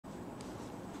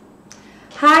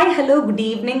Hi, hello, good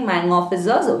evening, my young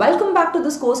officers. Welcome back to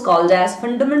this course called as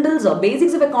Fundamentals or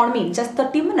Basics of Economy in just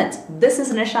 30 minutes. This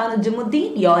is Nisha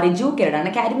Nujumudeen, your educator at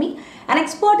Unacademy, an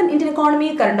expert in Indian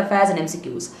economy, current affairs and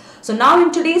MCQs. So now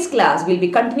in today's class, we'll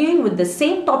be continuing with the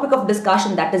same topic of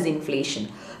discussion, that is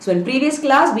inflation. So in previous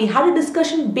class, we had a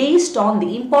discussion based on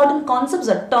the important concepts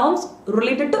or terms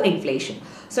related to inflation.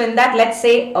 So in that, let's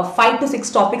say 5 to 6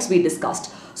 topics we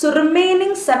discussed. So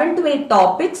remaining 7 to 8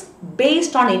 topics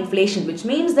based on inflation, which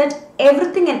means that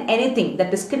everything and anything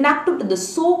that is connected to the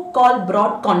so-called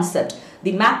broad concept,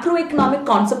 the macroeconomic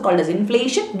concept called as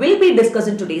inflation, will be discussed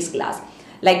in today's class.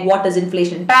 Like what is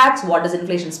inflation tax, what is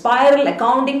inflation spiral,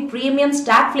 accounting, premiums,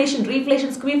 stagflation,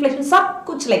 reflation, squeeflation, sab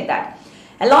kuch like that.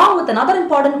 Along with another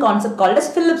important concept called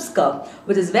as Phillips curve,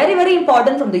 which is very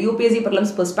important from the UPSC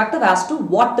Prelims perspective as to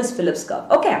what is Phillips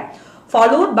curve. Okay.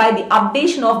 Followed by the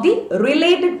updation of the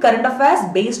related current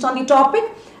affairs based on the topic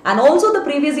and also the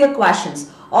previous year questions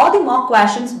or the mock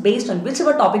questions based on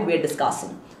whichever topic we are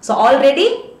discussing. So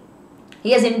already,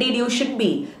 yes indeed you should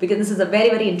be, because this is a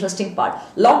very interesting part.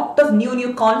 Lot of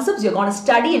new concepts you're going to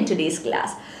study in today's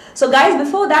class. So guys,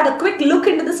 before that, a quick look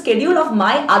into the schedule of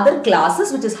my other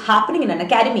classes which is happening in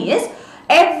Unacademy is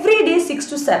every day 6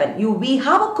 to 7. We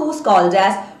have a course called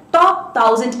as Top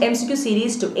 1000 MCQ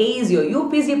series to ace your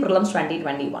UPSC Prelims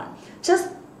 2021.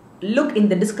 Just look in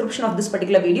the description of this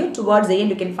particular video. Towards the end,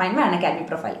 you can find my Unacademy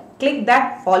profile. Click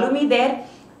that, follow me there.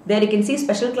 There you can see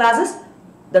special classes,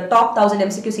 the Top 1000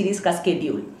 MCQ series ka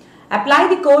schedule.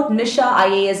 Apply the code Nisha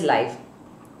IAS Live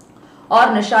or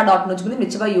Nisha.Nujumudeen,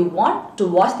 whichever you want, to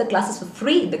watch the classes for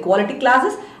free, the quality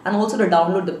classes, and also to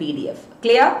download the PDF.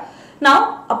 Clear?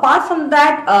 Now, apart from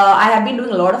that, I have been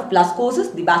doing a lot of plus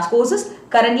courses, the batch courses.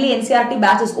 Currently, NCERT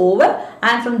batch is over,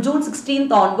 and from June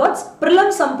 16th onwards,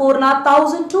 Prelims Sampurna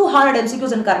 1200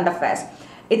 MCQs in current affairs.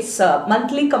 It's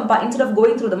monthly, instead of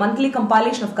going through the monthly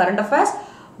compilation of current affairs,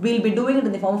 we'll be doing it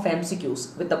in the form of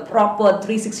MCQs with the proper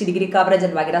 360-degree coverage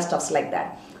and Vagara stuffs like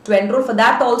that. To enroll for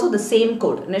that also, the same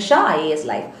code, Nisha IAS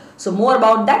Live. So more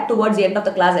about that towards the end of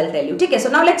the class I'll tell you. Okay, so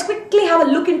now let's quickly have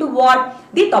a look into what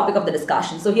the topic of the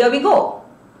discussion. So here we go.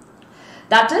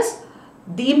 That is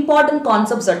the important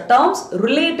concepts or terms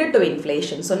related to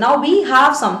inflation. So now we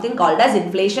have something called as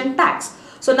inflation tax.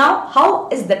 So now how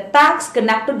is the tax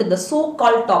connected to the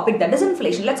so-called topic that is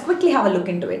inflation? Let's quickly have a look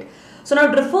into it. So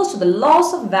now it refers to the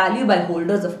loss of value by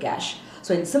holders of cash.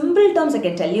 So in simple terms, I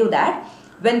can tell you that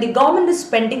when the government is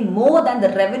spending more than the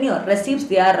revenue or receipts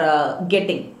they are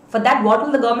getting, for that, what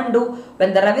will the government do?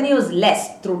 When the revenue is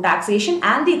less through taxation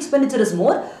and the expenditure is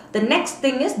more, the next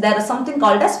thing is there is something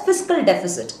called as fiscal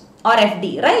deficit or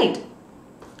FD, right?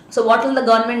 So what will the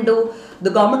government do? The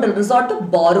government will resort to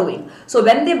borrowing. So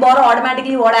when they borrow,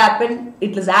 automatically what happened?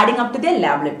 It is adding up to their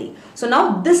liability. So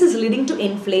now this is leading to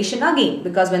inflation again,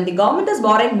 because when the government is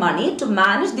borrowing money to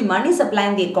manage the money supply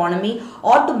in the economy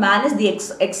or to manage the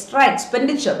extra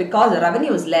expenditure because the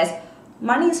revenue is less,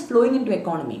 money is flowing into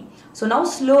economy. So now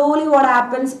slowly what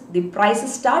happens? The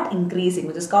prices start increasing,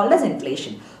 which is called as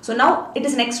inflation. So now it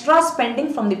is an extra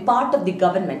spending from the part of the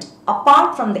government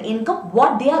apart from the income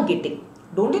what they are getting.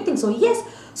 Don't you think so? Yes.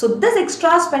 So this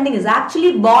extra spending is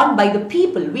actually borne by the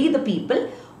people, we the people,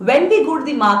 when we go to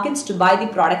the markets to buy the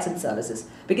products and services,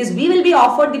 because we will be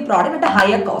offered the product at a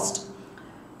higher cost.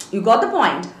 You got the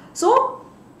point? So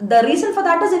the reason for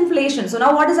that is inflation. So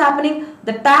now what is happening?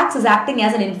 The tax is acting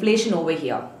as an inflation over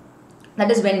here. That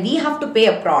is when we have to pay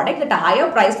a product at a higher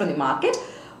price from the market.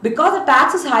 Because the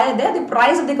tax is higher there, the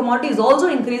price of the commodity is also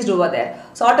increased over there.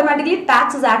 So automatically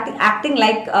tax is acting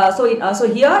like, so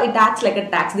here it acts like a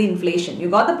tax, the inflation. You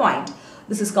got the point?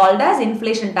 This is called as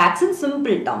inflation tax in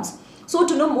simple terms. So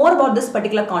to know more about this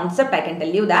particular concept, I can tell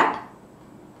you that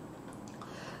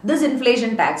this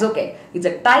inflation tax, okay, it's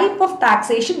a type of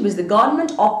taxation which the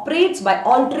government operates by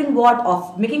altering what?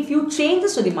 Of making few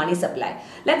changes to the money supply.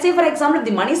 Let's say for example, if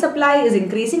the money supply is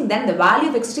increasing, then the value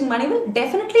of existing money will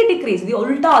definitely decrease. The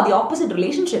ulta, the opposite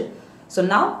relationship. So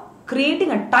now creating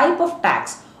a type of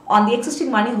tax on the existing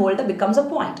money holder becomes a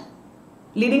point,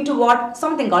 leading to what?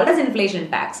 Something called as inflation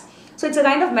tax. So it's a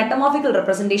kind of metamorphical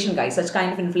representation, guys. Such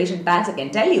kind of inflation tax, I can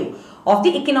tell you, of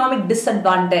the economic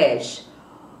disadvantage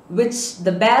which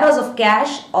the bearers of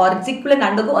cash or its equivalent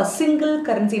undergo a single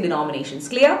currency denominations.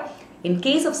 Clear? In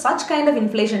case of such kind of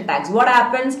inflation tax, what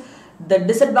happens? The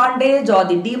disadvantage or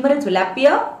the demerits will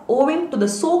appear owing to the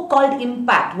so-called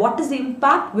impact. What is the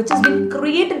impact? Which has been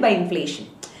created by inflation.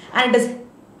 And it is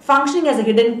functioning as a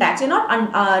hidden tax. You're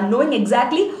not knowing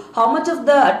exactly how much of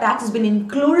the tax has been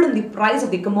included in the price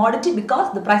of the commodity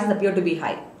because the prices appear to be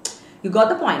high. You got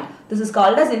the point? This is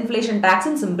called as inflation tax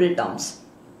in simple terms.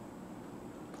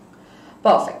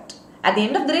 Perfect. At the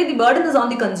end of the day, the burden is on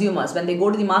the consumers when they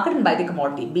go to the market and buy the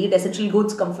commodity, be it essential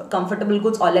goods, comfortable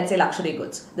goods, or let's say luxury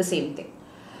goods, the same thing.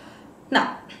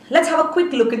 Now, let's have a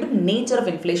quick look into nature of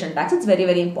inflation tax. It's very,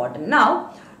 very important.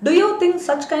 Now, do you think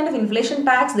such kind of inflation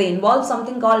tax, they involve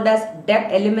something called as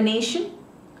debt elimination?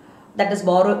 That is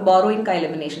borrowing ka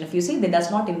elimination. If you see, it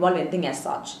does not involve anything as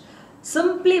such.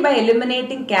 Simply by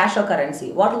eliminating cash or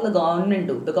currency, what will the government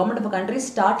do? The government of a country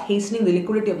start hastening the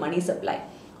liquidity of money supply,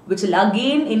 which will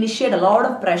again initiate a lot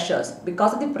of pressures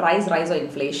because of the price rise or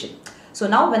inflation. So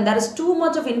now when there is too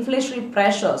much of inflationary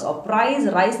pressures or price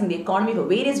rise in the economy for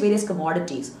various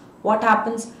commodities, what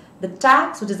happens? The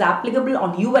tax which is applicable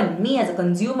on you and me as a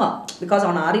consumer, because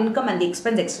on our income and the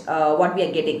expense what we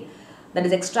are getting, that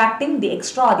is extracting the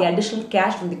extra or the additional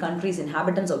cash from the country's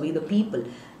inhabitants or we the people.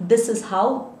 This is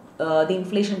how the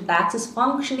inflation tax is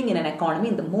functioning in an economy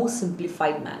in the most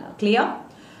simplified manner. Clear?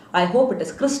 I hope it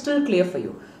is crystal clear for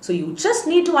you. So you just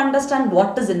need to understand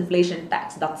what is inflation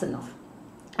tax. That's enough.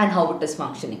 And how it is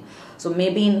functioning. So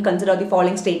maybe consider the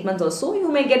following statements or so.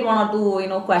 You may get one or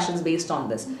two questions based on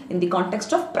this in the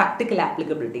context of practical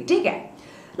applicability. Okay.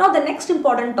 Now the next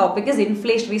important topic is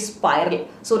inflationary spiral.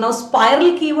 So now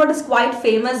spiral keyword is quite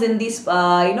famous in this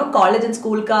college and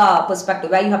school ka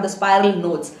perspective, where you have the spiral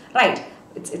notes, right?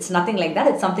 It's nothing like that.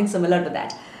 It's something similar to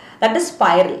that. That is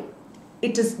spiral.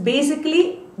 It is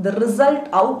basically the result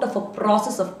out of a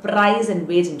process of price and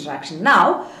wage interaction.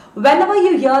 Now, whenever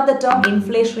you hear the term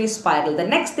inflationary spiral, the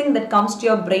next thing that comes to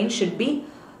your brain should be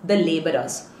the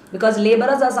laborers. Because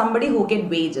laborers are somebody who get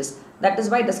wages. That is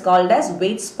why it is called as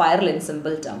wage spiral in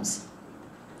simple terms.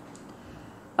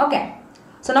 Okay.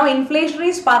 So now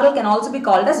inflationary spiral can also be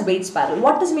called as wage spiral.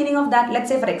 What is meaning of that? Let's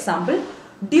say for example,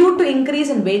 due to increase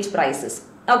in wage prices.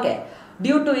 Okay.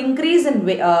 Due to increase in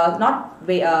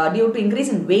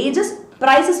wages,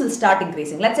 prices will start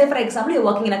increasing. Let's say for example, you're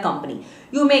working in a company.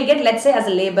 You may get, let's say as a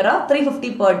laborer,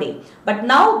 350 per day. But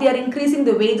now they are increasing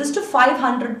the wages to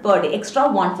 500 per day, extra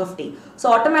 150.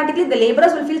 So automatically the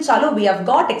laborers will feel, chalo, we have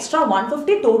got extra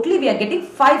 150, totally we are getting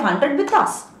 500 with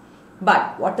us.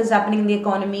 But what is happening in the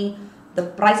economy? The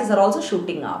prices are also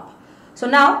shooting up. So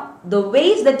now the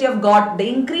wage that you have got, the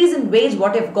increase in wage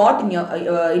what you have got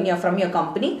in from your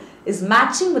company is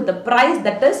matching with the price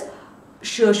that is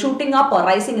shooting up or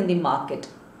rising in the market.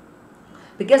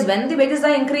 Because when the wages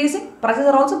are increasing, prices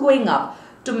are also going up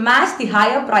to match the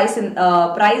higher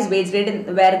price wage rate in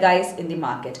the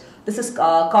market. This is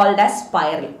called as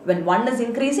spiral. When one is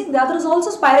increasing, the other is also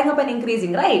spiraling up and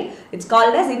increasing, right? It's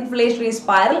called as inflationary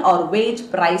spiral or wage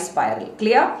price spiral.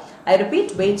 Clear? I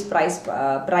repeat, wage price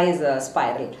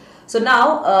spiral. So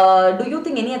now, do you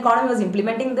think any economy was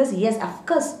implementing this? Yes, of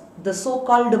course. The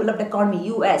so-called developed economy,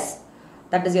 US.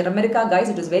 That is your America, guys.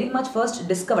 It was very much first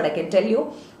discovered. I can tell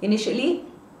you, initially,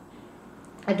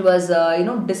 it was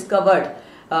discovered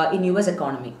in US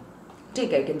economy.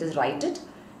 Take, I can just write it.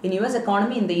 In US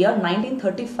economy in the year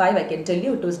 1935, I can tell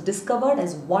you it was discovered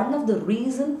as one of the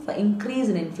reasons for increase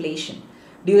in inflation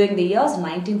during the years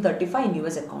 1935 in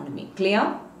US economy.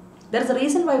 Clear? There is a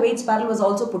reason why wage spiral was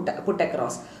also put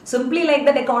across. Simply like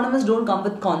that, economists don't come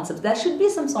with concepts. There should be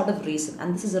some sort of reason,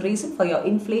 and this is a reason for your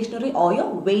inflationary or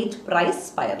your wage price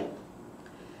spiral.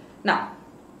 Now,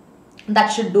 that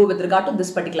should do with regard to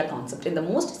this particular concept in the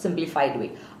most simplified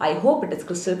way. I hope it is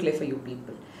crystal clear for you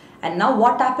people. And now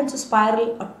what happens to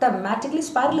spiral? Automatically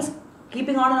spiral is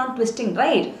keeping on and on twisting,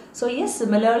 right? So yes,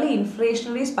 similarly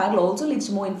inflationary spiral also leads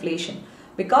to more inflation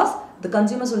because the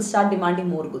consumers will start demanding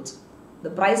more goods. The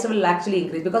price will actually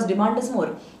increase because demand is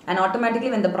more, and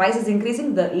automatically when the price is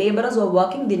increasing, the laborers who are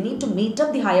working, they need to meet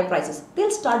up the higher prices.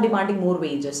 They'll start demanding more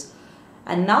wages.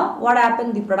 And now what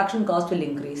happened? The production cost will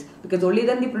increase because only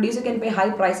then the producer can pay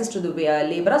high prices to the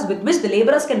laborers, with which the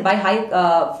laborers can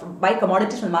buy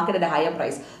commodities from the market at a higher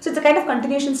price. So it's a kind of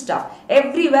continuation stuff.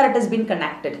 Everywhere it has been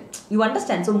connected. You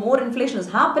understand? So more inflation is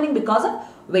happening because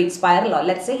of wage spiral, or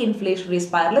let's say inflationary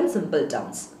spiral in simple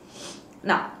terms.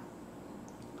 Now,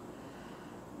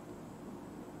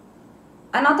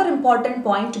 another important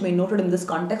point to be noted in this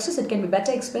context is it can be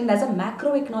better explained as a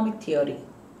macroeconomic theory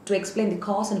to explain the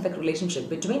cause and effect relationship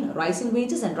between rising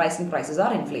wages and rising prices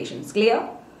or inflation. Is clear?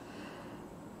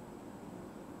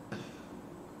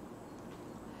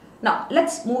 Now,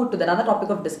 let's move to another topic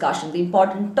of discussion, the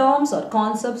important terms or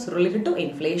concepts related to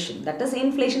inflation. That is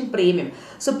inflation premium.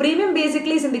 So, premium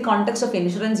basically is in the context of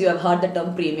insurance. You have heard the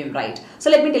term premium, right? So,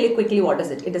 let me tell you quickly what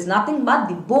is it. It is nothing but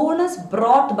the bonus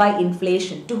brought by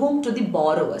inflation. To whom? To the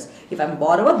borrowers. If I am a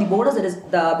borrower, the bonus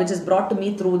which is brought to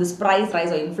me through this price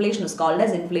rise or inflation is called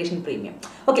as inflation premium.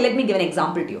 Okay, let me give an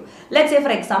example to you. Let's say,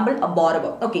 for example, a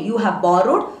borrower. Okay, you have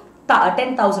borrowed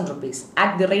 10,000 rupees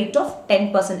at the rate of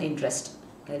 10% interest.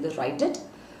 I'll just write it.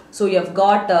 So you have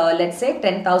got, let's say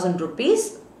 10,000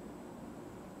 rupees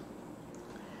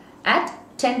at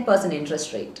 10%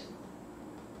 interest rate.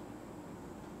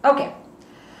 Okay.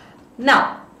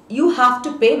 Now, you have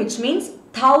to pay, which means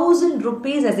 1,000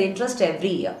 rupees as interest every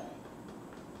year.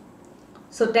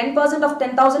 So 10% of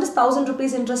 10,000 is 1,000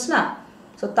 rupees interest now.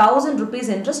 So 1,000 rupees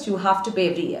interest you have to pay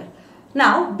every year.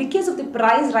 Now, because of the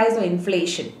price rise or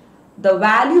inflation, the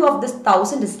value of this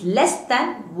 1,000 is less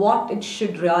than what it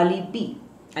should really be.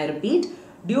 I repeat,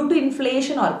 due to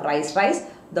inflation or price rise,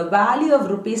 the value of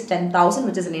rupees 10,000,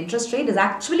 which is an interest rate, is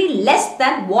actually less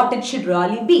than what it should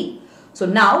really be. So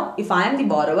now, if I am the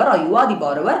borrower or you are the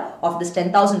borrower of this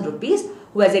 10,000 rupees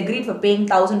who has agreed for paying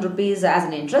 1,000 rupees as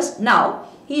an interest, now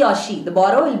he or she, the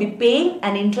borrower, will be paying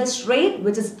an interest rate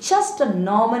which is just a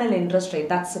nominal interest rate.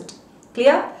 That's it.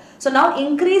 Clear? So now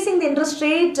increasing the interest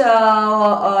rate,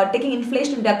 taking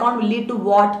inflation into account will lead to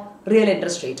what? Real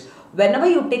interest rate. Whenever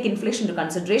you take inflation into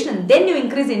consideration and then you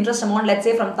increase the interest amount, let's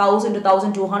say from 1,000 to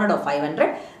 1,200 or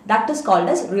 500, that is called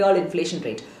as real inflation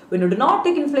rate. When you do not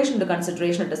take inflation into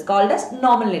consideration, it is called as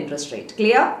nominal interest rate.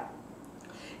 Clear?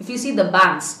 If you see the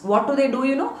banks, what do?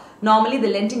 You know, normally the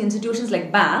lending institutions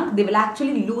like bank, they will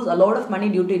actually lose a lot of money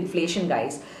due to inflation,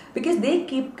 guys, because they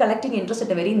keep collecting interest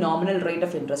at a very nominal rate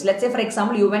of interest. Let's say, for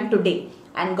example, you went today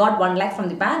and got 1 lakh from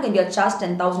the bank and you are charged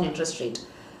 10,000 interest rate.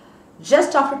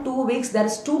 Just after 2 weeks, there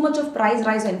is too much of price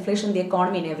rise or inflation in the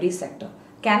economy in every sector.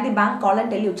 Can the bank call and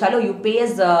tell you, chalo, you pay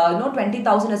as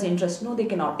 20,000 as interest? No, they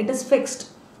cannot. It is fixed.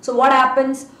 So what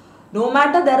happens? No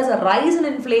matter there is a rise in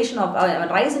inflation or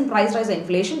rise in price rise or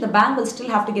inflation, the bank will still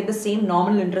have to get the same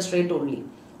nominal interest rate only,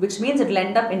 which means it will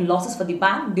end up in losses for the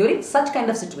bank during such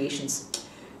kind of situations.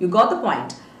 You got the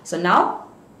point. So now,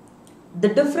 the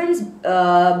difference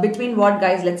between what,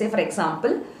 guys, let's say for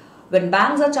example, when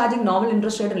banks are charging nominal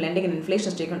interest rate and lending and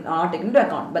inflation is not taken into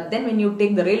account. But then when you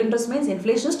take the real interest means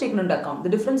inflation is taken into account. The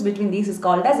difference between these is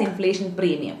called as inflation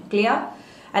premium. Clear?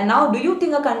 And now, do you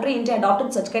think a country India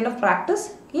adopted such kind of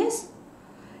practice? Yes.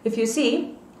 If you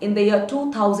see, in the year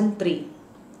 2003,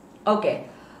 okay,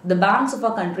 the banks of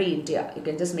our country India, you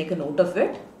can just make a note of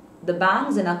it. The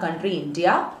banks in our country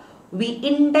India, we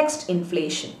indexed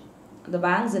inflation. The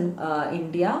banks in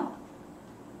India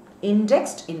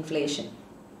indexed inflation.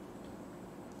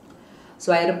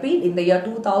 So I repeat, in the year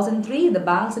 2003, the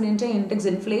banks in India indexed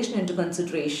inflation into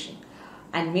consideration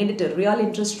and made it a real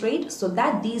interest rate so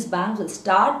that these banks will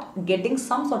start getting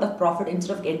some sort of profit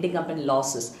instead of ending up in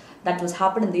losses. That was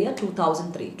happened in the year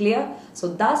 2003. Clear? So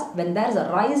thus, when there is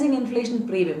a rising inflation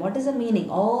premium, what is the meaning?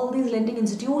 All these lending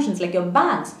institutions like your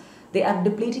banks, they are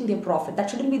depleting their profit. That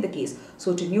shouldn't be the case.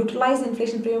 So to neutralize the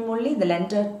inflation premium only, the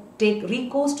lender take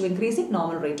recourse to increasing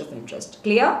normal rate of interest.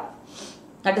 Clear?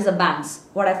 That is the banks,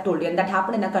 what I've told you, and that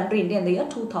happened in our country India in the year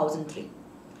 2003.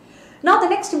 Now the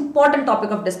next important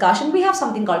topic of discussion, we have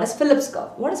something called as Phillips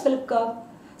curve. What is Phillips curve?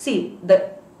 See,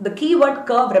 the keyword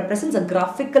curve represents a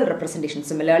graphical representation.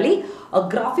 Similarly, a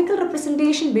graphical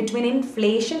representation between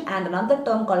inflation and another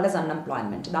term called as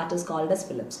unemployment. That is called as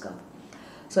Phillips curve.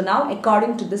 So now,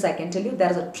 according to this, I can tell you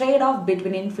there is a trade-off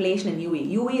between inflation and UE.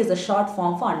 UE is a short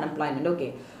form for unemployment.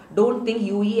 Okay, don't think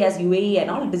UE as UAE and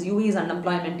all. It is UE is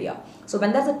unemployment here. So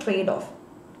when there's a trade-off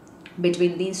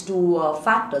between these two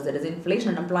factors, that is inflation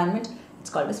and unemployment, it's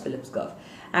called as Phillips curve.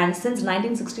 And since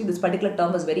 1960, this particular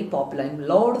term was very popular in a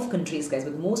lot of countries, guys,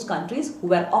 with most countries who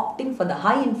were opting for the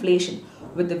high inflation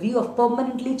with the view of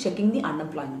permanently checking the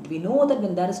unemployment. We know that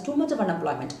when there is too much of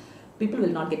unemployment, people will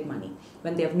not get money.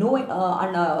 When they have no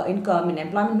income, in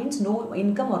employment means no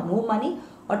income or no money,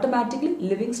 automatically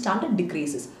living standard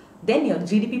decreases. Then your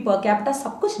GDP per capita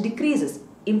sab kuch decreases,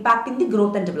 impacting the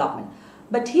growth and development.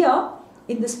 But here,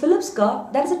 in this Phillips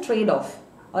curve, there is a trade-off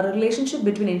or a relationship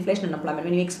between inflation and unemployment.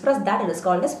 When you express that, it is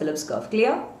called as Phillips curve.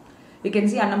 Clear? You can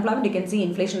see unemployment, you can see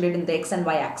inflation rate in the X and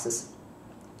Y axis.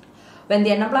 When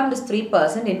the unemployment is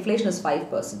 3%, inflation is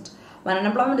 5%. When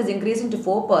unemployment is increasing to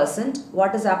 4%,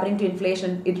 what is happening to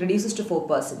inflation? It reduces to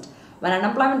 4%. When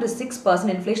unemployment is 6%,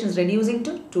 inflation is reducing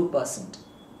to 2%.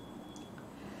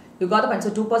 You got the point. So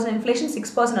 2% inflation,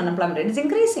 6% unemployment rate is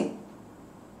increasing.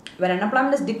 When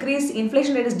unemployment is decreasing,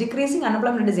 inflation rate is decreasing,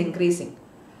 unemployment rate is increasing.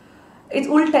 It's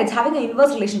ulta, it's having an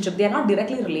inverse relationship. They are not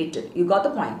directly related. You got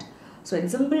the point. So in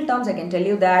simple terms, I can tell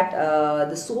you that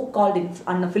the so-called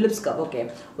Phillips curve, okay,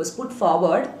 was put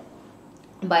forward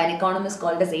by an economist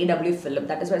called as A.W. Philip.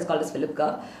 That is why it's called as Phillips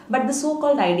curve. But the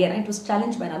so-called idea, right, was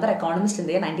challenged by another economist in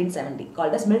the year 1970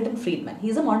 called as Milton Friedman. He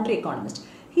is a monetary economist.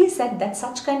 He said that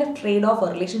such kind of trade-off or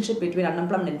relationship between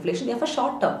unemployment and inflation, they are for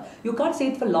short term. You can't say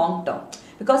it for long term.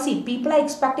 Because see, people are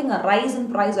expecting a rise in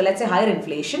price or let's say higher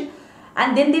inflation.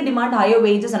 and then they demand higher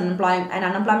wages and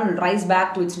unemployment will rise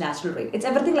back to its natural rate. It's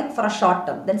everything like for a short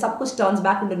term. Then sab kuch turns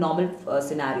back into normal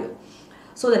scenario.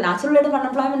 So the natural rate of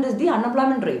unemployment is the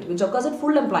unemployment rate, which occurs at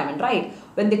full employment, right?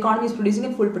 When the economy is producing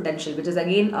at full potential, which is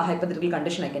again a hypothetical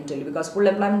condition, I can tell you, because full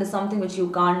employment is something which you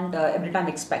can't every time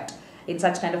expect in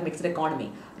such kind of mixed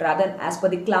economy. Rather, as per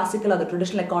the classical or the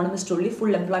traditional economist only,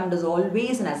 full employment is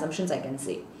always an assumption, I can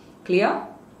say. Clear?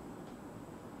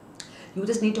 You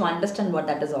just need to understand what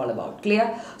that is all about.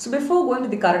 Clear? So before going to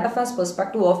the current affairs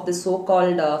perspective of the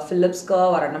so-called Phillips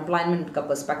curve or unemployment curve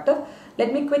perspective,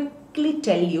 let me quickly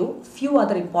tell you few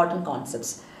other important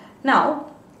concepts. Now,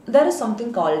 there is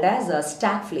something called as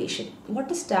stagflation.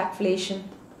 What is stagflation?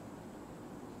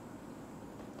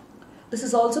 This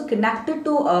is also connected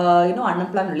to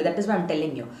unemployment. That is why I am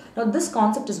telling you. Now, this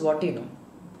concept is what you know.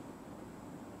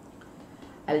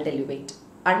 I will tell you. Wait.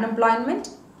 Unemployment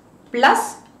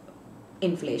plus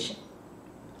inflation.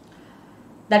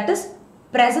 That is,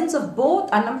 presence of both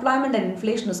unemployment and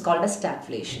inflation is called as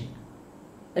stagflation.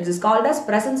 It is called as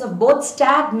presence of both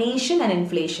stagnation and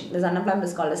inflation. This unemployment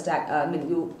is called as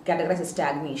you categorize as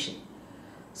stagnation.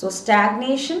 So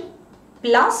stagnation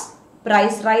plus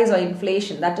price rise or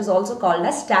inflation, that is also called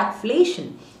as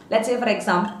stagflation. Let's say for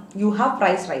example, you have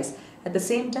price rise, at the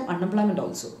same time unemployment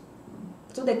also.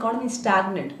 So the economy is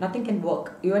stagnant, nothing can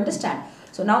work. You understand?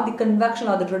 So now the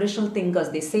conventional or the traditional thinkers,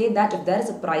 they say that if there is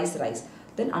a price rise,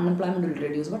 then unemployment will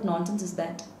reduce. What nonsense is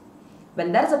that?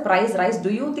 When there is a price rise,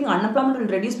 do you think unemployment will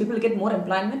reduce, people will get more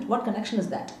employment? What connection is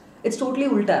that? It's totally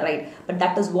ulta, right? But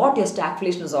that is what your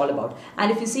stagflation is all about.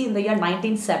 And if you see in the year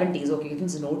 1970s, okay,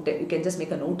 you can just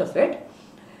make a note of it.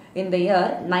 In the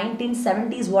year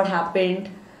 1970s, what happened?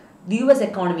 The US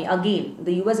economy, again,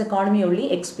 the US economy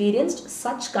only experienced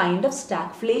such kind of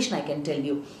stagflation, I can tell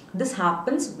you. This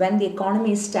happens when the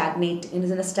economy is stagnant, is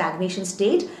in a stagnation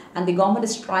state, and the government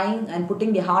is trying and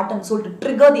putting their heart and soul to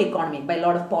trigger the economy by a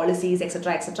lot of policies,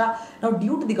 etc., etc. Now,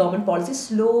 due to the government policy,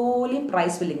 slowly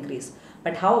price will increase.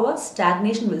 But however,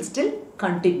 stagnation will still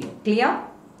continue. Clear?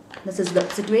 This is the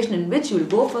situation in which you will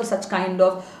go for such kind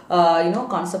of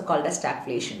concept called as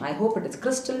stagflation. I hope it is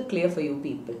crystal clear for you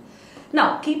people.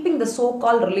 Now, keeping the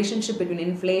so-called relationship between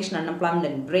inflation, unemployment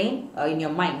and brain in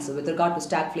your mind. So, with regard to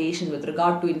stagflation, with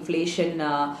regard to inflation,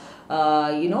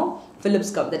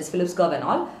 Phillips curve, that is Phillips curve and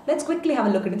all. Let's quickly have a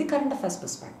look at the current affairs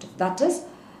perspective. That is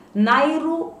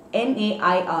NAIRU,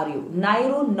 N-A-I-R-U,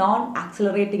 NAIRU,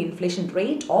 non-accelerating inflation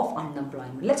rate of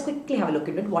unemployment. Let's quickly have a look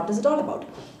at it. What is it all about?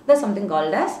 There's something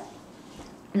called as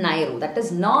NAIRU, that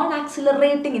is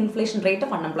non-accelerating inflation rate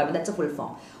of unemployment. That's a full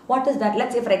form. What is that?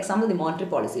 Let's say for example the monetary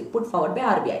policy put forward by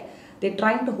RBI. They're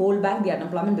trying to hold back the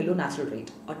unemployment below natural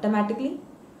rate. Automatically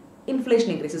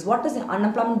inflation increases. What is the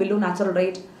unemployment below natural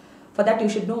rate? For that you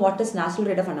should know what is natural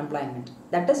rate of unemployment.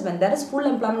 That is when there is full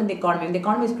employment in the economy. When the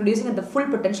economy is producing at the full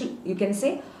potential, you can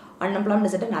say unemployment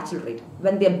is at a natural rate.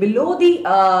 When they are below the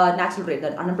natural rate,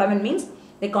 that unemployment means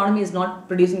the economy is not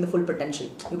producing the full potential.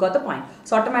 You got the point.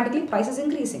 So automatically price is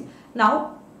increasing.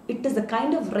 Now it is the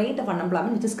kind of rate of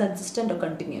unemployment which is consistent or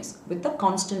continuous with the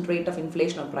constant rate of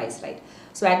inflation or price, right?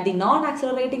 So at the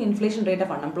non-accelerating inflation rate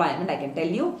of unemployment, I can tell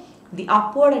you the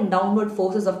upward and downward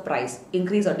forces of price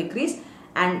increase or decrease,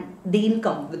 and the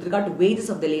income with regard to wages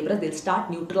of the laborers, they'll start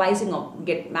neutralizing or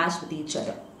get matched with each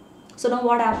other. So now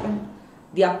what happened?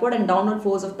 The upward and downward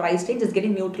force of price change is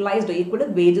getting neutralized or equal to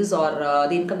wages or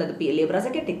the income that the laborers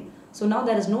are getting. So now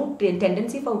there is no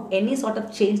tendency for any sort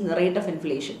of change in the rate of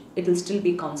inflation. It will still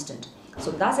be constant.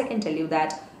 So thus I can tell you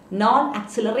that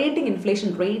non-accelerating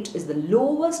inflation rate is the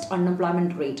lowest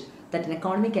unemployment rate that an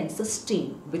economy can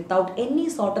sustain without any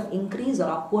sort of increase or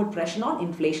upward pressure on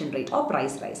inflation rate or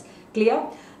price rise. Clear?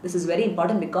 This is very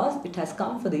important because it has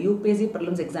come for the UPSC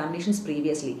Prelims examinations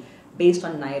previously based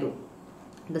on NAIRU.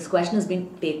 This question has been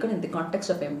taken in the context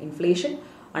of inflation,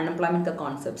 unemployment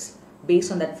concepts.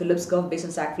 Based on that Phillips curve, based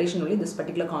on stagflation only, this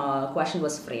particular question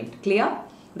was framed. Clear?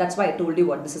 That's why I told you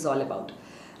what this is all about.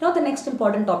 Now the next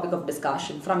important topic of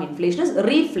discussion from inflation is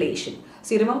reflation.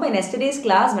 So you remember in yesterday's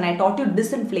class when I taught you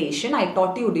disinflation, I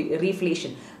taught you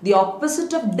reflation. The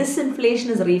opposite of disinflation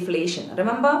is reflation.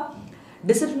 Remember?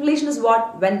 Disinflation is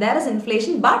what? When there is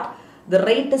inflation but the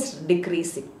rate is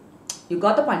decreasing. You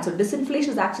got the point. So disinflation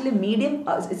is actually medium,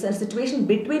 it's a situation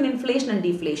between inflation and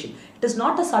deflation. It is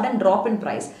not a sudden drop in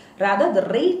price. Rather, the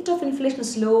rate of inflation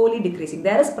is slowly decreasing.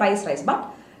 There is price rise,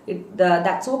 but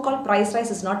that so-called price rise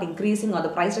is not increasing or the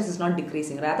price rise is not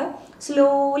decreasing. Rather,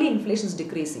 slowly inflation is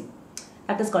decreasing.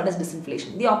 That is called as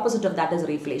disinflation. The opposite of that is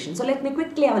reflation. So let me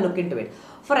quickly have a look into it.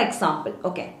 For example,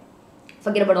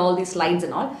 forget about all these slides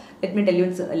and all. Let me tell you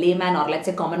in a layman or let's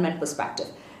say common man perspective.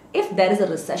 if there is a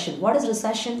recession, what is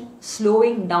recession?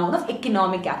 Slowing down of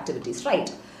economic activities,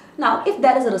 right? Now, if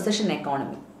there is a recession in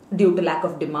economy due to lack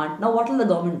of demand, now what will the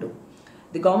government do?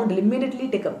 The government will immediately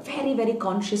take a very, very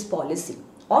conscious policy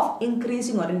of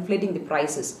increasing or inflating the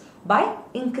prices by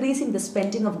increasing the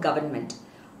spending of government.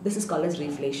 This is called as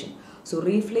reflation. So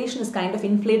reflation is kind of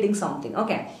inflating something.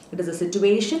 Okay, it is a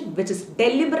situation which is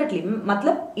deliberately,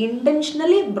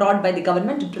 intentionally brought by the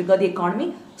government to trigger the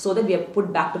economy so that we are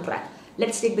put back to track.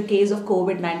 Let's take the case of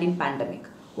COVID-19 pandemic.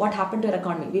 What happened to our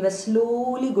economy? We were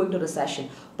slowly going to recession.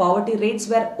 Poverty rates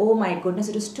were, oh my goodness,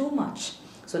 it is too much.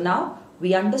 So now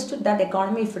we understood that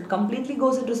economy, if it completely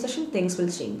goes into recession, things will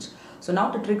change. So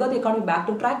now to trigger the economy back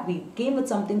to track, we came with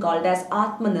something called as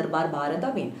Atmanirbhar Bharat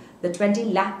Abhiyan, the 20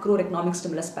 lakh crore economic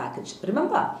stimulus package.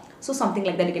 Remember? So something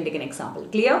like that, you can take an example.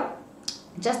 Clear?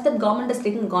 Just that government is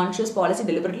taking conscious policy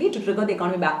deliberately to trigger the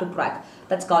economy back to track.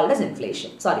 That's called as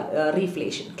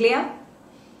reflation. Clear?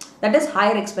 That is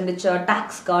higher expenditure,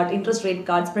 tax cut, interest rate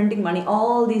cuts, printing money,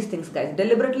 all these things, guys.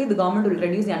 Deliberately, the government will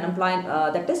reduce the unemployment.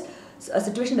 That is a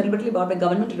situation deliberately brought by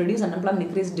government to reduce unemployment,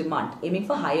 increase demand, aiming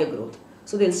for higher growth.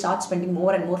 So they'll start spending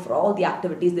more and more for all the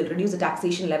activities. They'll reduce the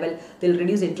taxation level. They'll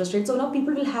reduce the interest rate. So now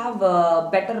people will have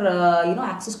better,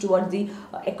 access towards the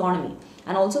economy.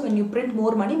 And also, when you print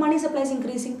more money, money supply is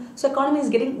increasing. So economy is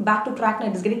getting back to track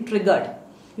and it is getting triggered.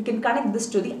 You can connect this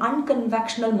to the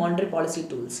unconventional monetary policy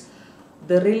tools.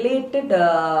 The related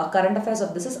current affairs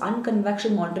of this is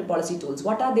unconventional monetary policy tools.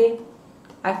 What are they?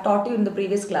 I've taught you in the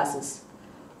previous classes.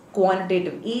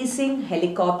 Quantitative easing,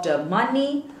 helicopter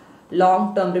money,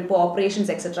 long-term repo operations,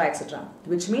 etc., etc.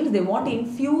 Which means they want to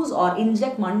infuse or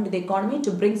inject money into the economy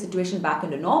to bring situation back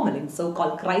into normal in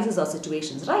so-called crisis or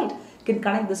situations, right? You can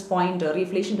connect this point,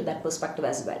 reflation, to that perspective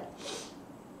as well.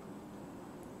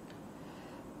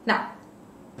 Now,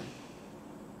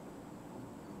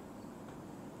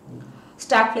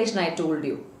 stagflation, I told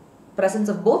you. Presence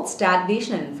of both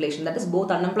stagnation and inflation, that is both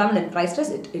unemployment and price rise,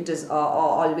 it is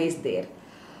always there.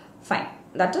 Fine.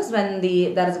 That is when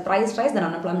there is a price rise, then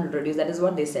unemployment will reduce. That is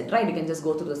what they said, right? You can just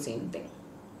go through the same thing.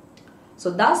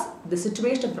 So thus, the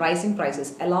situation of rising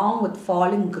prices along with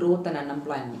falling growth and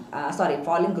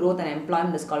falling growth and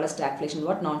employment is called as stagflation.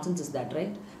 What nonsense is that,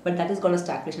 right? But that is called as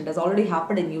stagflation. It has already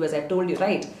happened in US. I've told you,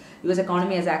 right? US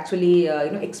economy has actually,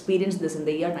 experienced this in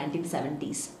the year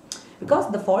 1970s.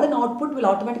 Because the fall in output will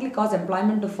automatically cause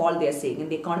employment to fall, they are saying, in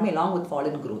the economy along with fall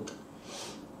in growth.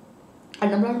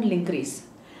 Unemployment will increase.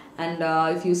 And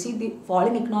if you see, the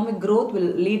falling economic growth will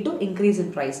lead to increase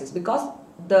in prices because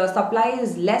the supply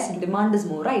is less, demand is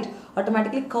more, right?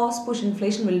 Automatically cost push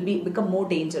inflation will become more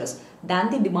dangerous than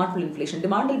the demand pull inflation.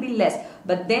 Demand will be less,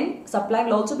 but then supply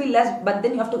will also be less, but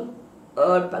then you have to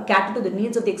cater to the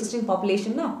needs of the existing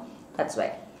population now. That's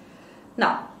why.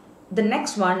 Now, the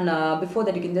next one, before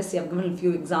that, you can just see I've given a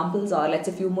few examples or let's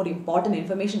say a few more important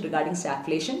information regarding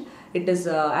stagflation. It is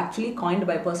actually coined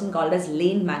by a person called as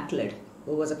Lane MacLeod,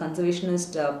 who was a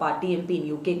conservationist party MP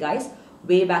in UK, guys,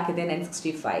 way back in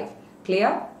 1965.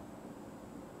 Clear?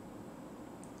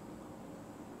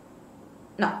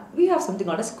 Now, we have something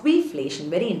called as squeeflation.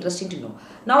 Very interesting to know.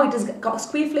 Now,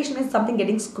 squeeflation is something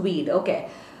getting squeezed. Okay.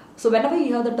 So, whenever you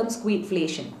hear the term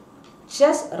squeeflation,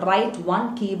 just write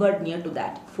one keyword near to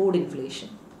that, food inflation.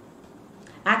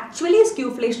 Actually,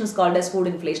 squeeflation is called as food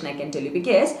inflation, I can tell you,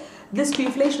 because this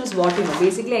squeeflation is what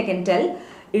basically I can tell,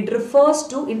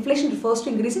 inflation refers to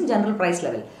increase in general price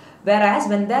level. Whereas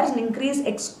when there is an increase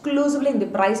exclusively in the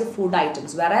price of food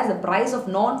items, whereas the price of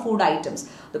non-food items,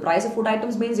 the price of food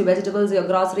items means your vegetables, your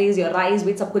groceries, your rice,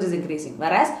 which sab kuch is increasing.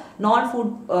 Whereas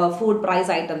non-food food price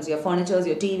items, your furnitures,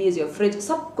 your TVs, your fridge,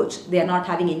 sab kuch, they are not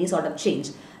having any sort of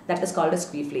change. That is called as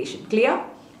squeeflation. Clear?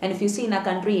 And if you see in our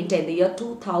country in the year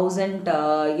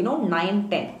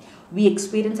 2009-10, we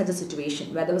experienced such a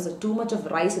situation where there was too much of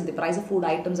rise in the price of food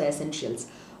items or essentials.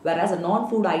 Whereas the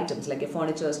non-food items like your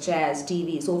furniture, chairs,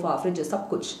 TV, sofa, fridges, sab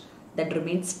kuch, that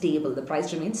remains stable. The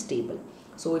price remains stable.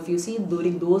 So if you see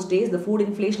during those days, the food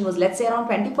inflation was, let's say, around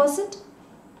 20%.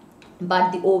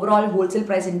 But the overall wholesale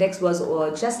price index was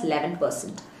just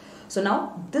 11%. So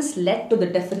now this led to the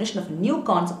definition of a new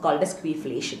concept called as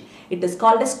squeeflation. It is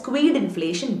called as squeezed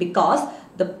inflation because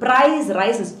the price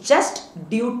rise is just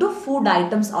due to food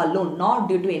items alone, not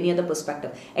due to any other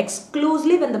perspective.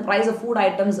 Exclusively when the price of food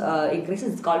items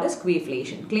increases, it's called as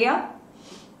squeeflation. Clear?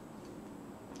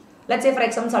 Let's say, for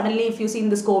example, suddenly if you see in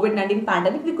this COVID-19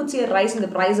 pandemic, we could see a rise in the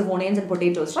price of onions and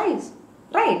potatoes, right?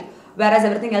 Whereas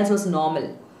everything else was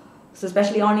normal. So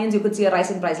especially onions, you could see a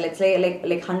rise in price. Let's say like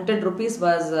 100 rupees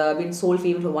was being sold for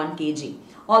even for 1 kg.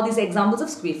 All these examples of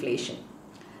squeeflation.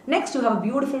 Next, you have a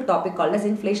beautiful topic called as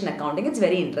inflation accounting. It's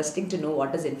very interesting to know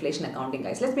what is inflation accounting,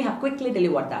 guys. Let me quickly tell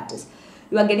you what that is.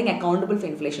 You are getting accountable for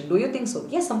inflation. Do you think so?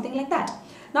 Yes, something like that.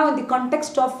 Now, in the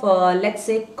context of, let's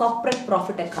say, corporate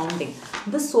profit accounting,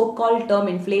 this so-called term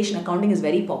inflation accounting is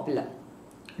very popular.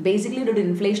 Basically, due to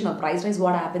inflation or price rise,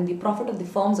 what happened? The profit of the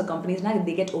firms or companies, now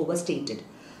they get overstated.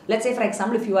 Let's say, for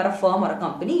example, if you are a firm or a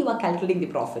company, you are calculating the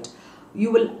profit.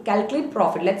 You will calculate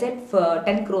profit. Let's say for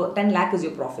 10 lakh is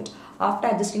your profit. After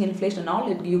adjusting inflation and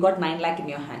all, you got 9 lakh in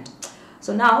your hand.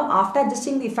 So now, after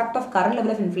adjusting the effect of current level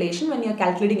of inflation, when you are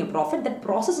calculating a profit, that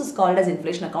process is called as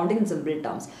inflation accounting in simple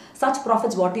terms. Such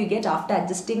profits, what you get after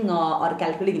adjusting or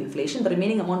calculating inflation, the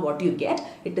remaining amount what you get,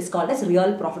 it is called as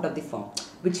real profit of the firm,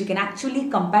 which you can actually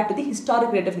compare to the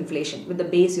historic rate of inflation with the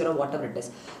base year or whatever it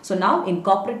is. So now, in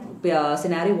corporate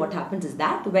scenario, what happens is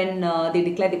that when they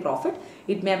declare the profit,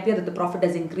 it may appear that the profit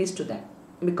has increased to them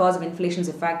because of inflation's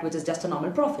effect, which is just a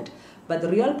normal profit. But the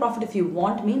real profit, if you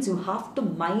want, means you have to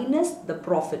minus the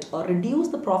profit or reduce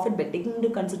the profit by taking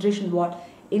into consideration what?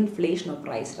 Inflation or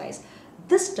price rise.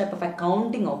 This type of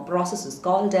accounting or process is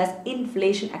called as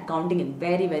inflation accounting in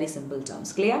very, very simple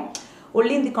terms. Clear?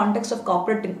 Only in the context of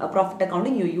corporate profit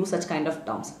accounting, you use such kind of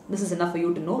terms. This is enough for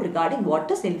you to know regarding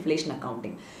what is inflation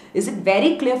accounting. Is it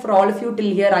very clear for all of you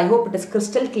till here? I hope it is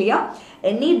crystal clear.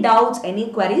 Any doubts,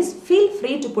 any queries, feel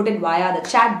free to put it via the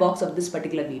chat box of this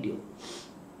particular video.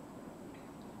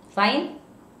 Fine?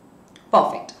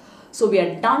 Perfect. So we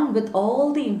are done with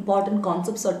all the important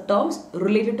concepts or terms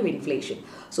related to inflation.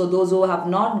 So those who have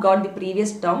not got the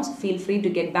previous terms, feel free to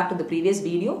get back to the previous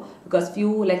video, because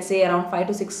few, let's say around 5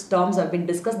 to 6 terms have been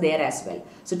discussed there as well.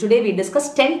 So today we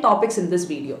discussed 10 topics in this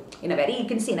video in a very, you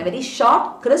can see, in a very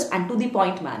short, crisp and to the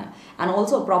point manner, and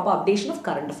also a proper updation of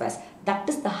current affairs. That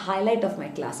is the highlight of my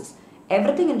classes.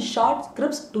 Everything in short,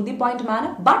 crisp, to the point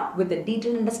manner, but with a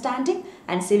detailed understanding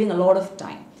and saving a lot of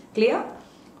time. Clear?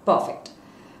 Perfect.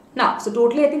 Now, so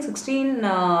totally I think 16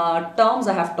 terms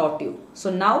I have taught you. So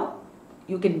now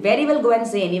you can very well go and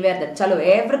say anywhere that chalo,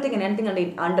 everything and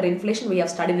anything under inflation we have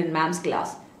studied in ma'am's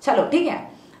class. Chalo, theek hai?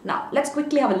 Now let's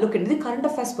quickly have a look into the current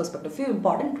affairs perspective. Few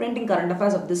important trending current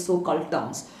affairs of this so-called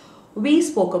terms. We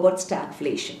spoke about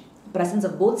stagflation, presence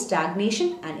of both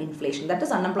stagnation and inflation, that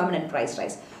is unemployment and price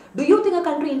rise. Do you think a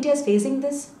country India is facing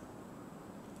this?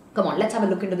 Come on, let's have a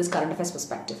look into this current affairs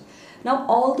perspective. Now,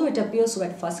 although it appears so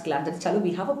at first glance that chalo,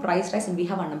 we have a price rise and we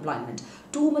have unemployment.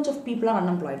 Too much of people are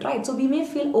unemployed, right? So we may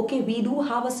feel, okay, we do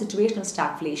have a situation of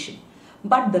stagflation.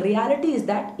 But the reality is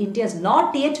that India is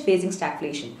not yet facing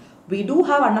stagflation. We do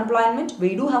have unemployment,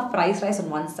 we do have price rise on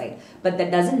one side. But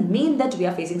that doesn't mean that we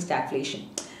are facing stagflation.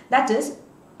 That is,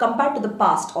 compared to the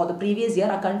past or the previous year,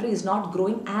 our country is not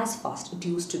growing as fast it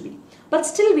used to be. But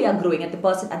still we are growing at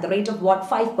the rate of what?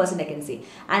 5% I can say.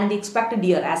 And the expected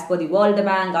year, as per the World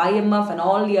Bank, IMF and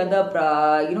all the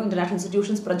other international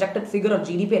institutions projected figure of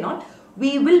GDP and all,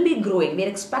 we will be growing. We are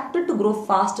expected to grow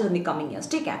faster in the coming years.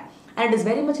 Take care. And it is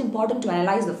very much important to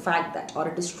analyze the fact that, or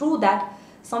it is true that,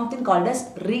 something called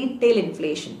as retail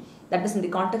inflation, that is in the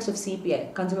context of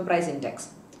CPI, Consumer Price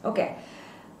Index. Okay.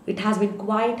 It has been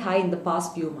quite high in the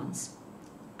past few months.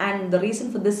 And the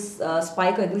reason for this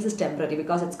spike or increase is temporary,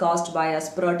 because it's caused by a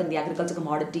spurt in the agriculture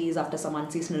commodities after some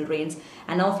unseasonal rains.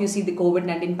 And now if you see the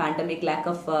COVID-19 pandemic, lack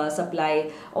of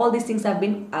supply, all these things have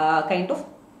been kind of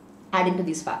adding to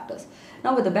these factors.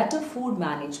 Now with the better food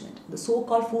management, the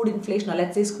so-called food inflation, or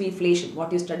let's say squeeflation,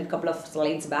 what you studied a couple of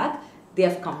slides back, they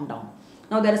have come down.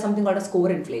 Now there is something called as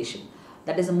core inflation.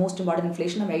 That is the most important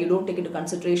inflation, where you don't take into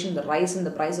consideration the rise in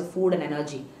the price of food and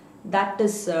energy. That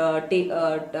is, that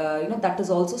is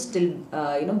also still,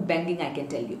 banging, I can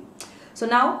tell you. So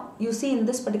now you see in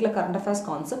this particular current affairs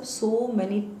concept, so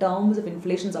many terms of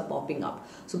inflations are popping up.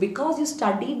 So because you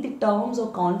studied the terms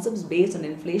or concepts based on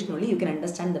inflation only, you can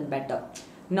understand them better.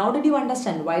 Now did you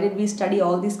understand why did we study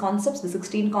all these concepts, the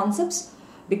 16 concepts?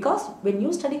 Because when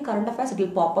you study current affairs, it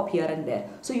will pop up here and there.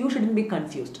 So you shouldn't be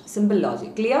confused. Simple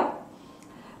logic. Clear?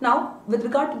 Now, with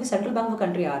regard to the central bank of the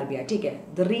country, RBI,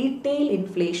 the retail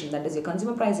inflation, that is your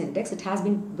consumer price index, it has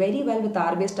been very well with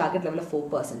RBI's target level of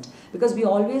 4%, because we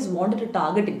always wanted to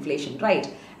target inflation,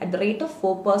 right, at the rate of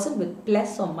 4% with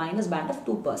plus or minus band of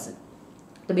 2%.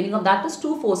 The meaning of that is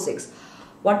 246.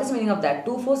 What is the meaning of that?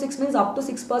 246 means up to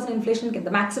 6% inflation, the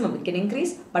maximum, it can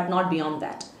increase, but not beyond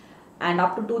that. And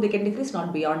up to 2 they can decrease,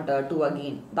 not beyond 2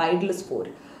 again. The ideal is 4.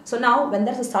 So now when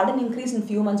there is a sudden increase in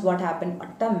few months, what happened?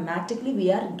 Automatically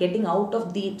we are getting out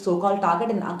of the so-called target,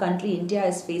 in our country. India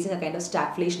is facing a kind of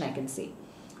stagflation, I can say.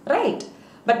 Right?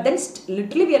 But then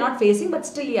literally we are not facing, but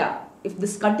still, yeah, if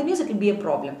this continues, it will be a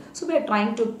problem. So we are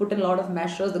trying to put in a lot of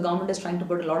measures. The government is trying to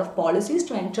put a lot of policies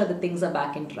to ensure that things are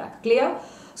back in track. Clear?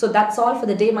 So that's all for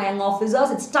the day, my young officers.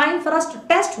 It's time for us to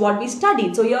test what we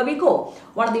studied. So here we go.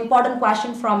 One of the important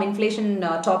questions from inflation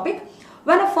topic.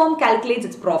 When a firm calculates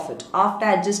its profit after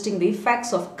adjusting the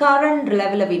effects of current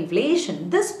level of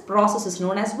inflation, this process is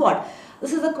known as what?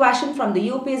 This is a question from the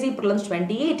UPSC Prelims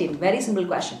 2018. Very simple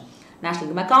question. National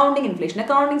income accounting, inflation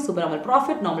accounting, supernormal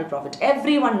profit, normal profit.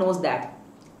 Everyone knows that.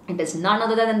 It is none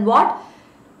other than what?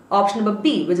 Option number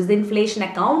B, which is the inflation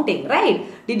accounting, right?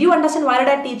 Did you understand why did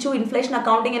I teach you inflation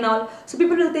accounting and all? So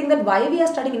people will think that why we are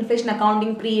studying inflation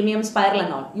accounting, premium, spiral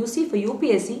and all. You see, for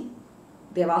UPSC,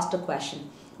 they have asked a question.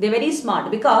 They're very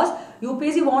smart because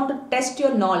UPSC want to test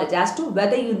your knowledge as to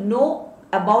whether you know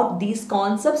about these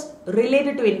concepts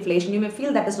related to inflation. You may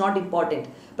feel that is not important,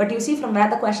 but you see from where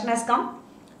the question has come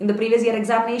in the previous year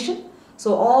examination.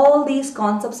 So all these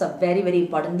concepts are very, very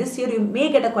important. This year you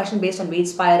may get a question based on wage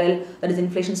spiral, that is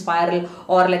inflation spiral,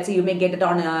 or let's say you may get it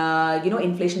on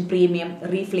inflation premium,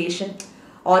 reflation,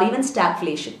 or even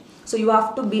stagflation. So you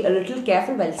have to be a little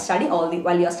careful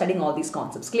while you are studying all these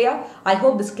concepts. Clear? I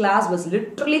hope this class was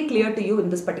literally clear to you in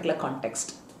this particular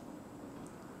context.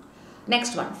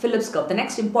 Next one, Phillips curve, the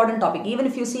next important topic. Even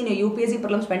if you see in a UPSC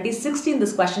Prelims 2016,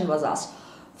 this question was asked.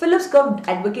 Phillips curve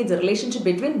advocates a relationship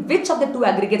between which of the two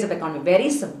aggregates of economy? Very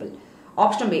simple.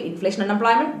 Option B, inflation and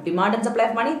unemployment, demand and supply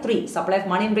of money. 3, supply of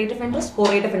money and rate of interest. 4,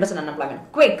 rate of interest and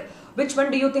unemployment. Quick, which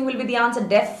one do you think will be the answer?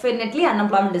 Definitely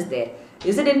unemployment is there.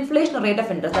 Is it inflation or rate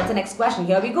of interest? That's the next question.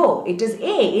 Here we go. It is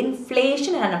A,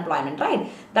 inflation and unemployment, right?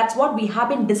 That's what we have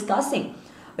been discussing.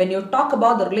 When you talk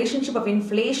about the relationship of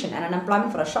inflation and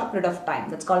unemployment for a short period of time,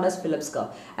 that's called as Phillips curve.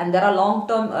 And there are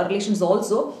long-term relations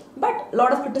also, but a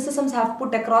lot of criticisms have been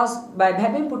put across by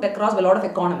a lot of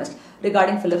economists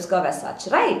regarding Phillips curve as such,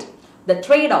 right? The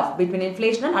trade-off between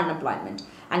inflation and unemployment.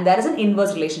 And there is an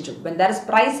inverse relationship. When there is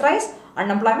price rise,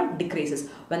 unemployment decreases.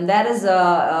 When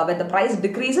the price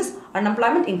decreases,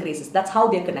 unemployment increases. That's how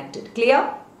they are connected.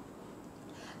 Clear?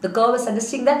 The curve is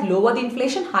suggesting that lower the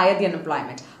inflation, higher the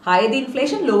unemployment. Higher the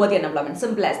inflation, lower the unemployment.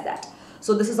 Simple as that.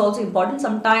 So this is also important.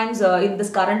 Sometimes in this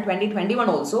current 2021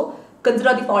 also,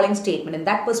 consider the following statement. In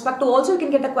that perspective also you can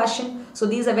get a question. So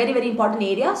these are very, very important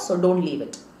areas. So don't leave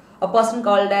it. A person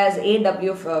called as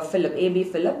A.W. Philip, A.B.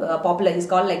 Philip, popular, he's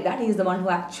called like that. He is the one who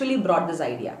actually brought this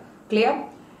idea. Clear?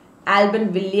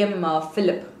 Alban William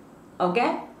Philip.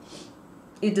 Okay?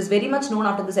 It is very much known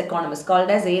after this economist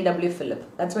called as A.W.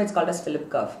 Philip. That's why it's called as Philip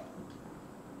curve.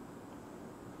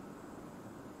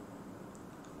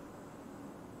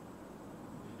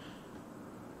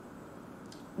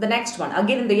 The next one,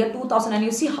 again in the year 2000, and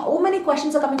you see how many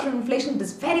questions are coming from inflation. It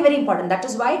is very, very important. That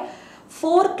is why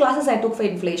 4 classes I took for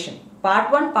inflation.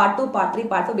 Part 1, Part 2, Part 3,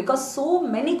 Part 4, because so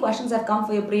many questions have come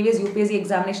for your previous UPSC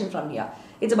examination from here.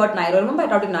 It's about NIRO. Remember I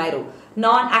taught you NIRO.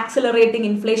 Non-accelerating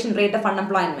inflation rate of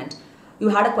unemployment. You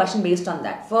had a question based on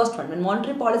that. First one, when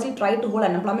monetary policy tried to hold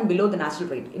unemployment below the national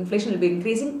rate, inflation will be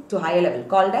increasing to higher level,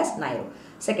 called as NIRO.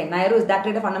 Second, NIRO is that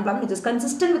rate of unemployment which is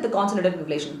consistent with the constant rate of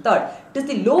inflation. Third, it is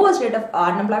the lowest rate of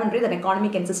unemployment rate that an economy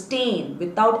can sustain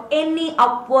without any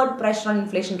upward pressure on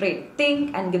inflation rate.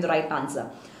 Think and give the right answer.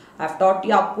 I have taught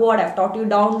you upward, I have taught you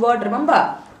downward,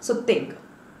 remember? So think.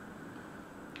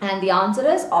 And the answer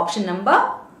is option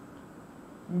number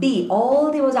D.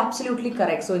 All was absolutely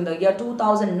correct. So in the year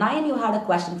 2009, you had a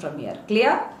question from here.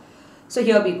 Clear? So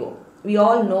here we go. We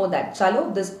all know that,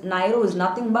 chalo, this NIRO is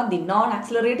nothing but the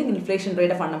non-accelerating inflation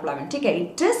rate of unemployment. Okay,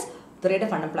 it is the rate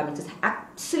of unemployment is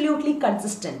absolutely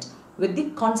consistent with the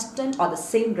constant or the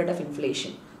same rate of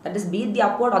inflation. That is, be it the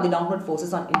upward or the downward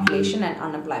forces on inflation and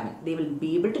unemployment. They will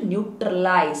be able to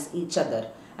neutralize each other.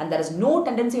 And there is no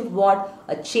tendency of what?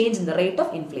 A change in the rate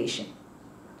of inflation.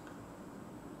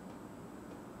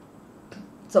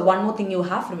 So one more thing you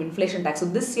have from inflation tax. So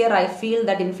this year I feel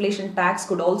that inflation tax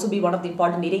could also be one of the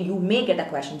important areas. You may get a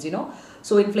questions, you know.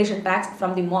 So inflation tax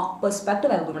from the mock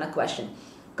perspective, I have given a question.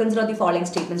 Consider the following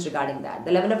statements regarding that.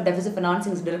 The level of deficit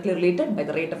financing is directly related by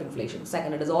the rate of inflation.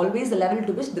 Second, it is always the level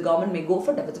to which the government may go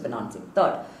for deficit financing.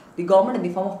 Third, the government in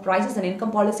the form of prices and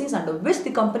income policies under which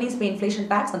the companies pay inflation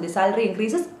tax on the salary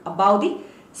increases above the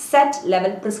set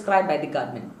level prescribed by the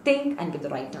government. Think and give the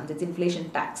right answer. It's inflation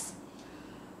tax.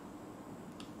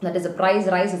 That is, the price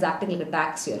rise is acting like a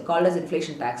tax here, called as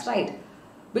inflation tax, right?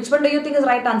 Which one do you think is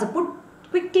right answer?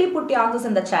 Quickly put your answers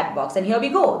in the chat box. And here we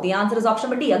go. The answer is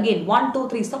option D. Again, 1, 2,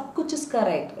 3. Sab kuch is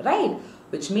correct, right?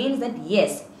 Which means that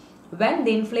yes, when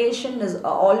the inflation is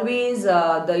always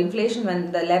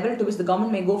when the level to which the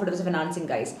government may go for deficit financing,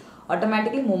 guys,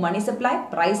 automatically more money supply,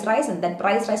 price rise, and that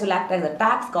price rise will act as a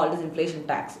tax called as inflation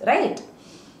tax, right?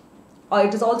 or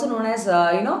it is also known as,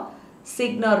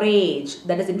 signorage.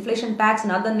 That is inflation tax.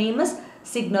 Another name is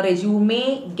signorage. You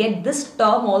may get this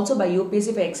term also by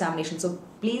UPSC for examination. So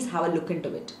please have a look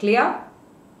into it. Clear?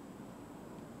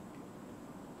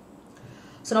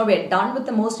 So now we are done with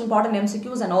the most important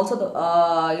MCQs and also the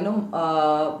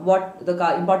what the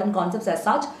important concepts as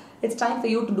such. It's time for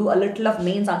you to do a little of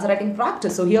mains answer writing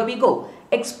practice. So here we go.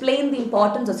 Explain the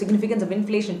importance or significance of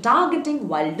inflation targeting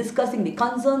while discussing the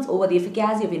concerns over the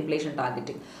efficacy of inflation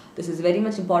targeting. This is very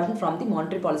much important from the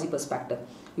monetary policy perspective.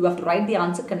 You have to write the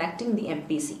answer connecting the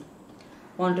MPC.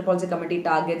 Monetary Policy Committee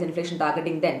targets inflation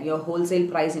targeting, then your wholesale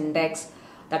price index.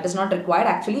 That is not required,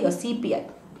 actually a CPI.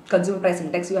 Consumer price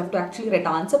index, you have to actually write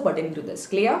answer pertaining to this.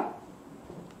 Clear?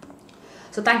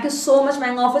 So thank you so much, my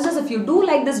young officers. If you do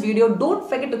like this video, don't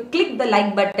forget to click the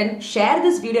like button, share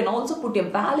this video, and also put your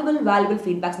valuable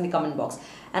feedbacks in the comment box.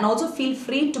 And also feel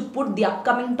free to put the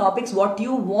upcoming topics, what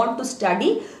you want to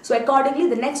study. So accordingly,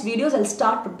 the next videos I'll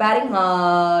start preparing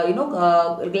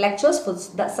lectures for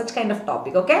such kind of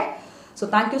topic. Okay. So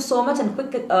thank you so much, and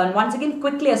once again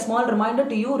quickly a small reminder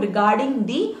to you regarding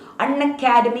the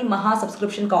Unacademy Maha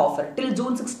subscription ka offer. Till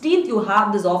June 16th you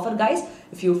have this offer, guys.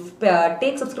 If you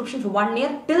take subscription for 1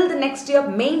 year, till the next year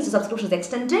mains subscription is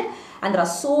extended, and there are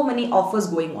so many offers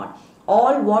going on.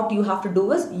 All what you have to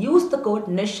do is use the code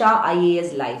Nisha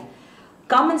IAS Live.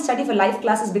 Come and study for live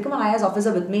classes, become an IAS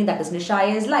officer with me, that is Nisha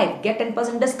IAS Live. Get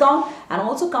 10% discount and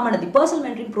also come under the personal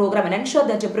mentoring program and ensure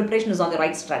that your preparation is on the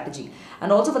right strategy.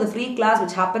 And also for the free class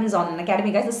which happens on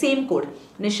Unacademy, guys, the same code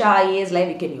Nisha IAS Live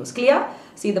you can use. Clear?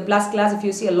 See the plus class, if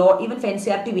you see a lot, even for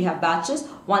NCRT we have batches.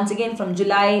 Once again from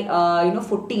July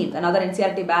 14th, another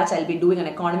NCRT batch I'll be doing an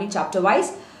economy chapter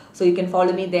wise. So you can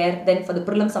follow me there. Then for the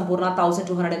Prelims Sampurna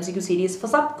 1200 MCQ series, for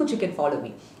sab kuch you can follow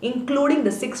me, including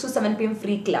the 6 to 7 PM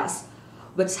free class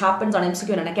which happens on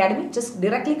MCQ and Unacademy. Just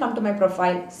directly come to my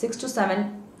profile, 6 to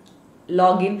 7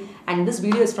 login, and this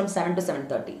video is from 7 to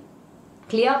 7:30.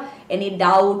 Clear? Any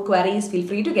doubt, queries, feel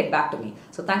free to get back to me.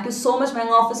 So thank you so much, my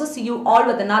young officers. See you all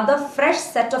with another fresh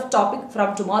set of topic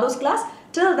from tomorrow's class.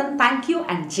 Till then, thank you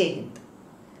and Jai Hind.